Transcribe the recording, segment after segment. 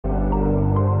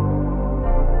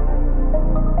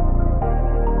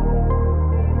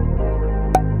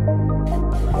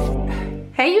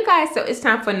Hey you guys, so it's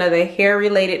time for another hair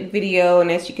related video,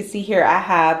 and as you can see here I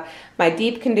have my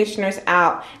deep conditioners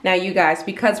out. Now you guys,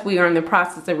 because we are in the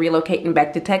process of relocating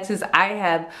back to Texas, I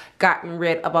have gotten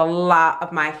rid of a lot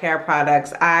of my hair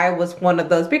products. I was one of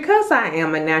those, because I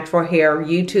am a natural hair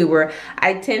YouTuber,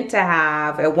 I tend to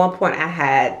have, at one point I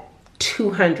had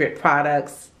 200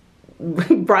 products.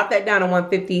 Brought that down to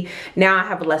 150. Now I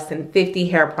have less than 50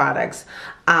 hair products,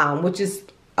 which is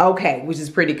okay, which is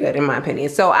pretty good in my opinion.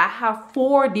 So I have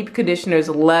 4 deep conditioners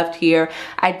left here.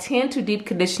 I tend to deep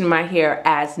condition my hair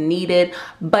as needed,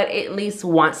 but at least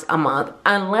once a month,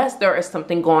 unless there is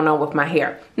something going on with my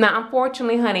hair. Now,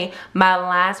 unfortunately, honey, my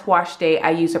last wash day,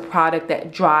 I used a product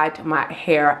that dried my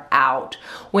hair out.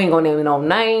 We ain't gonna name no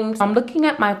names. I'm looking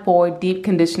at my 4 deep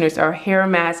conditioners or hair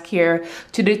mask here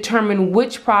to determine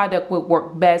which product would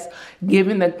work best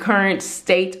given the current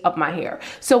state of my hair.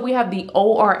 So we have the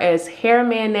ORS Hair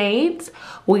Mayonnaise,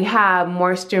 we have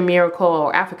Moisture Miracle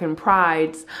or African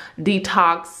Pride's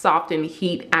Detox Soft and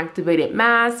Heat Activated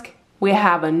Mask. We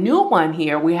have a new one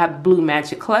here. We have Blue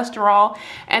Magic Cholesterol,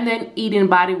 and then Eden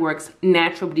Body Works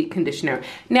Natural Deep Conditioner.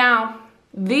 Now,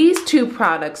 these 2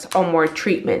 products are more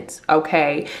treatments,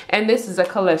 okay? And this is a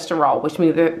cholesterol, which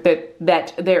means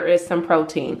that there is some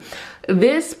protein.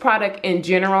 This product in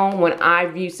general, when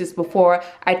I've used this before,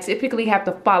 I typically have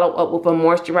to follow up with a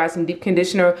moisturizing deep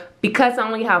conditioner. Because I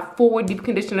only have 4 deep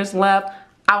conditioners left,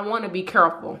 I want to be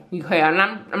careful, okay? And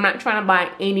I'm not trying to buy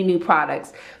any new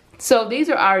products. So these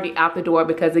are already out the door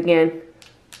because, again,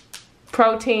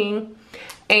 protein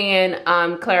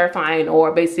and clarifying,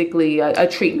 or basically a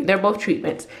treatment. They're both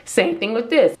treatments. Same thing with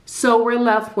this. So we're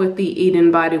left with the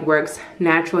Eden Body Works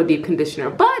Natural Deep Conditioner.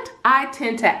 But I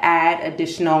tend to add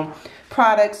additional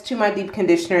products to my deep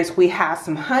conditioners. We have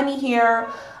some honey here,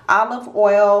 olive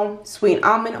oil, sweet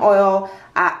almond oil.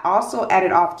 I also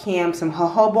added off cam some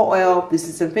jojoba oil. This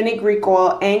is some fenugreek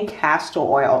oil and castor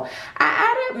oil.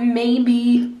 I added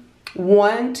maybe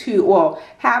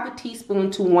half a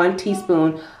teaspoon to 1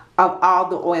 teaspoon of all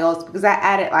the oils, because I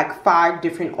added like 5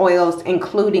 different oils,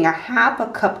 including a half a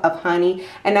cup of honey,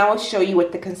 and I will show you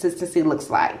what the consistency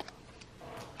looks like.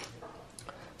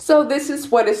 So this is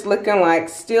what it's looking like,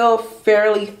 still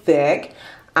fairly thick.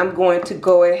 I'm going to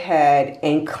go ahead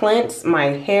and cleanse my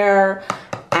hair,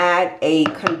 add a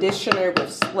conditioner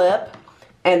with slip,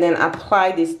 and then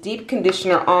apply this deep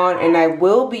conditioner on, and I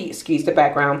will be, excuse the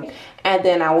background, and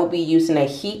then I will be using a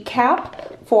heat cap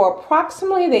for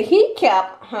approximately, the heat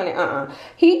cap, honey,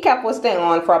 heat cap will stay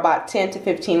on for about 10 to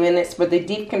 15 minutes, but the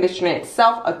deep conditioner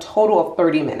itself, a total of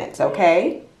 30 minutes,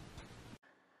 okay?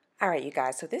 All right, you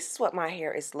guys, so this is what my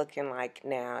hair is looking like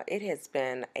now. It has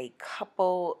been a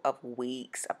couple of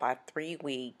weeks, about 3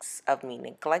 weeks of me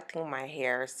neglecting my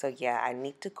hair. So yeah, I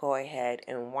need to go ahead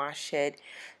and wash it.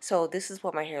 So this is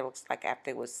what my hair looks like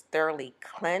after it was thoroughly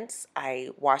cleansed. I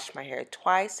washed my hair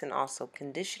twice and also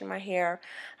conditioned my hair.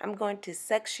 I'm going to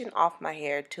section off my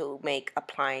hair to make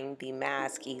applying the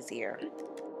mask easier.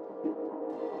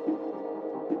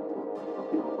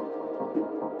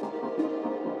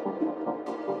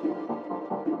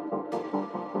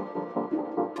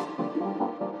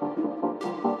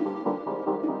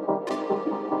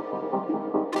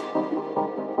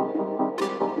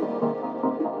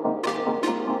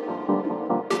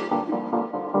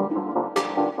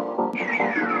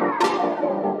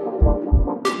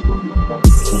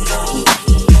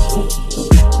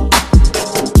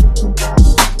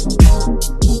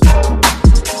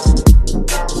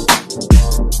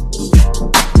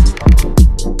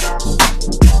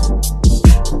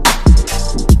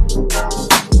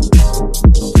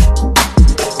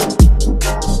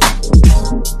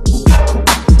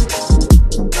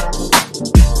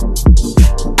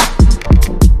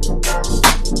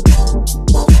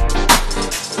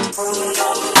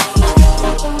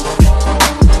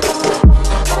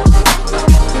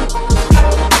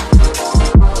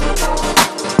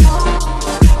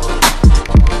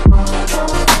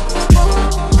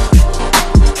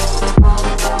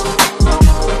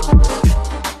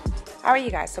 Alright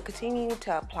you guys, so continuing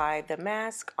to apply the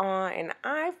mask on, and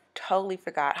I totally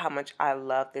forgot how much I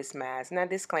love this mask. Now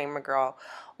disclaimer girl,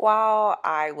 while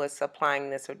I was applying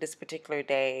this or this particular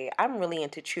day, I'm really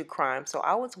into true crime, so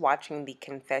I was watching the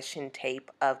confession tape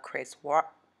of Chris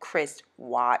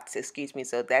Watts, excuse me,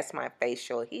 so that's my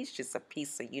facial. He's just a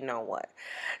piece of you know what.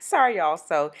 Sorry y'all.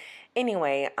 So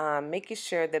anyway, making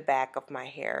sure the back of my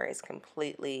hair is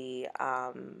completely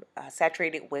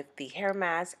saturated with the hair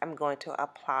mask. I'm going to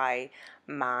apply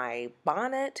my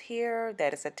bonnet here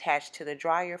that is attached to the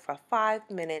dryer for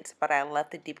 5 minutes, but I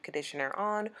left the deep conditioner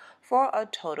on for a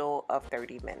total of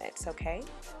 30 minutes, okay?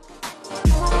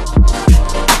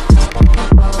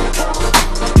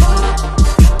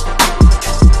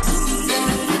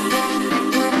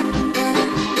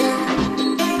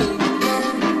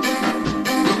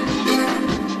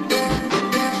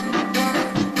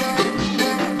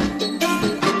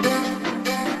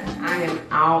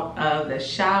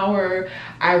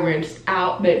 I rinsed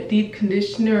out that deep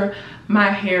conditioner, my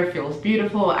hair feels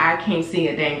beautiful. I can't see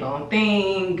a dang on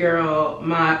thing, girl.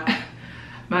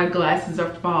 My glasses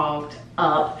are fogged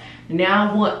up.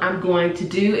 Now what I'm going to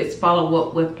do is follow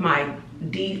up with my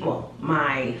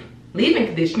leave-in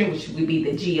conditioner, which would be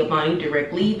the Jojoba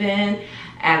direct leave-in.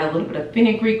 Add a little bit of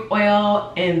fenugreek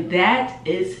oil, and that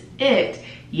is it.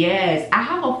 Yes, I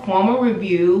have a formal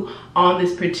review on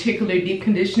this particular deep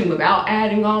conditioner without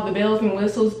adding all the bells and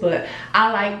whistles, but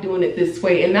I like doing it this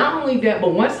way. And not only that,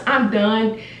 but once I'm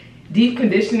done deep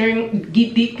conditioning,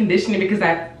 because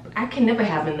I can never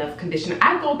have enough conditioner,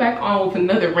 I go back on with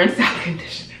another rinse out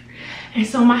conditioner. And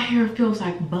so my hair feels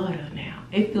like butter now.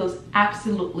 It feels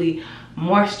absolutely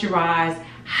moisturized,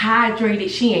 hydrated.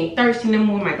 She ain't thirsty no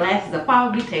more. My glasses are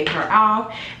foggy. Take her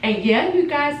off. And yeah, you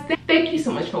guys, thank you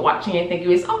so much for watching, and thank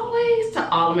you as always to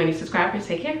all of my new subscribers.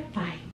 Take care. Bye.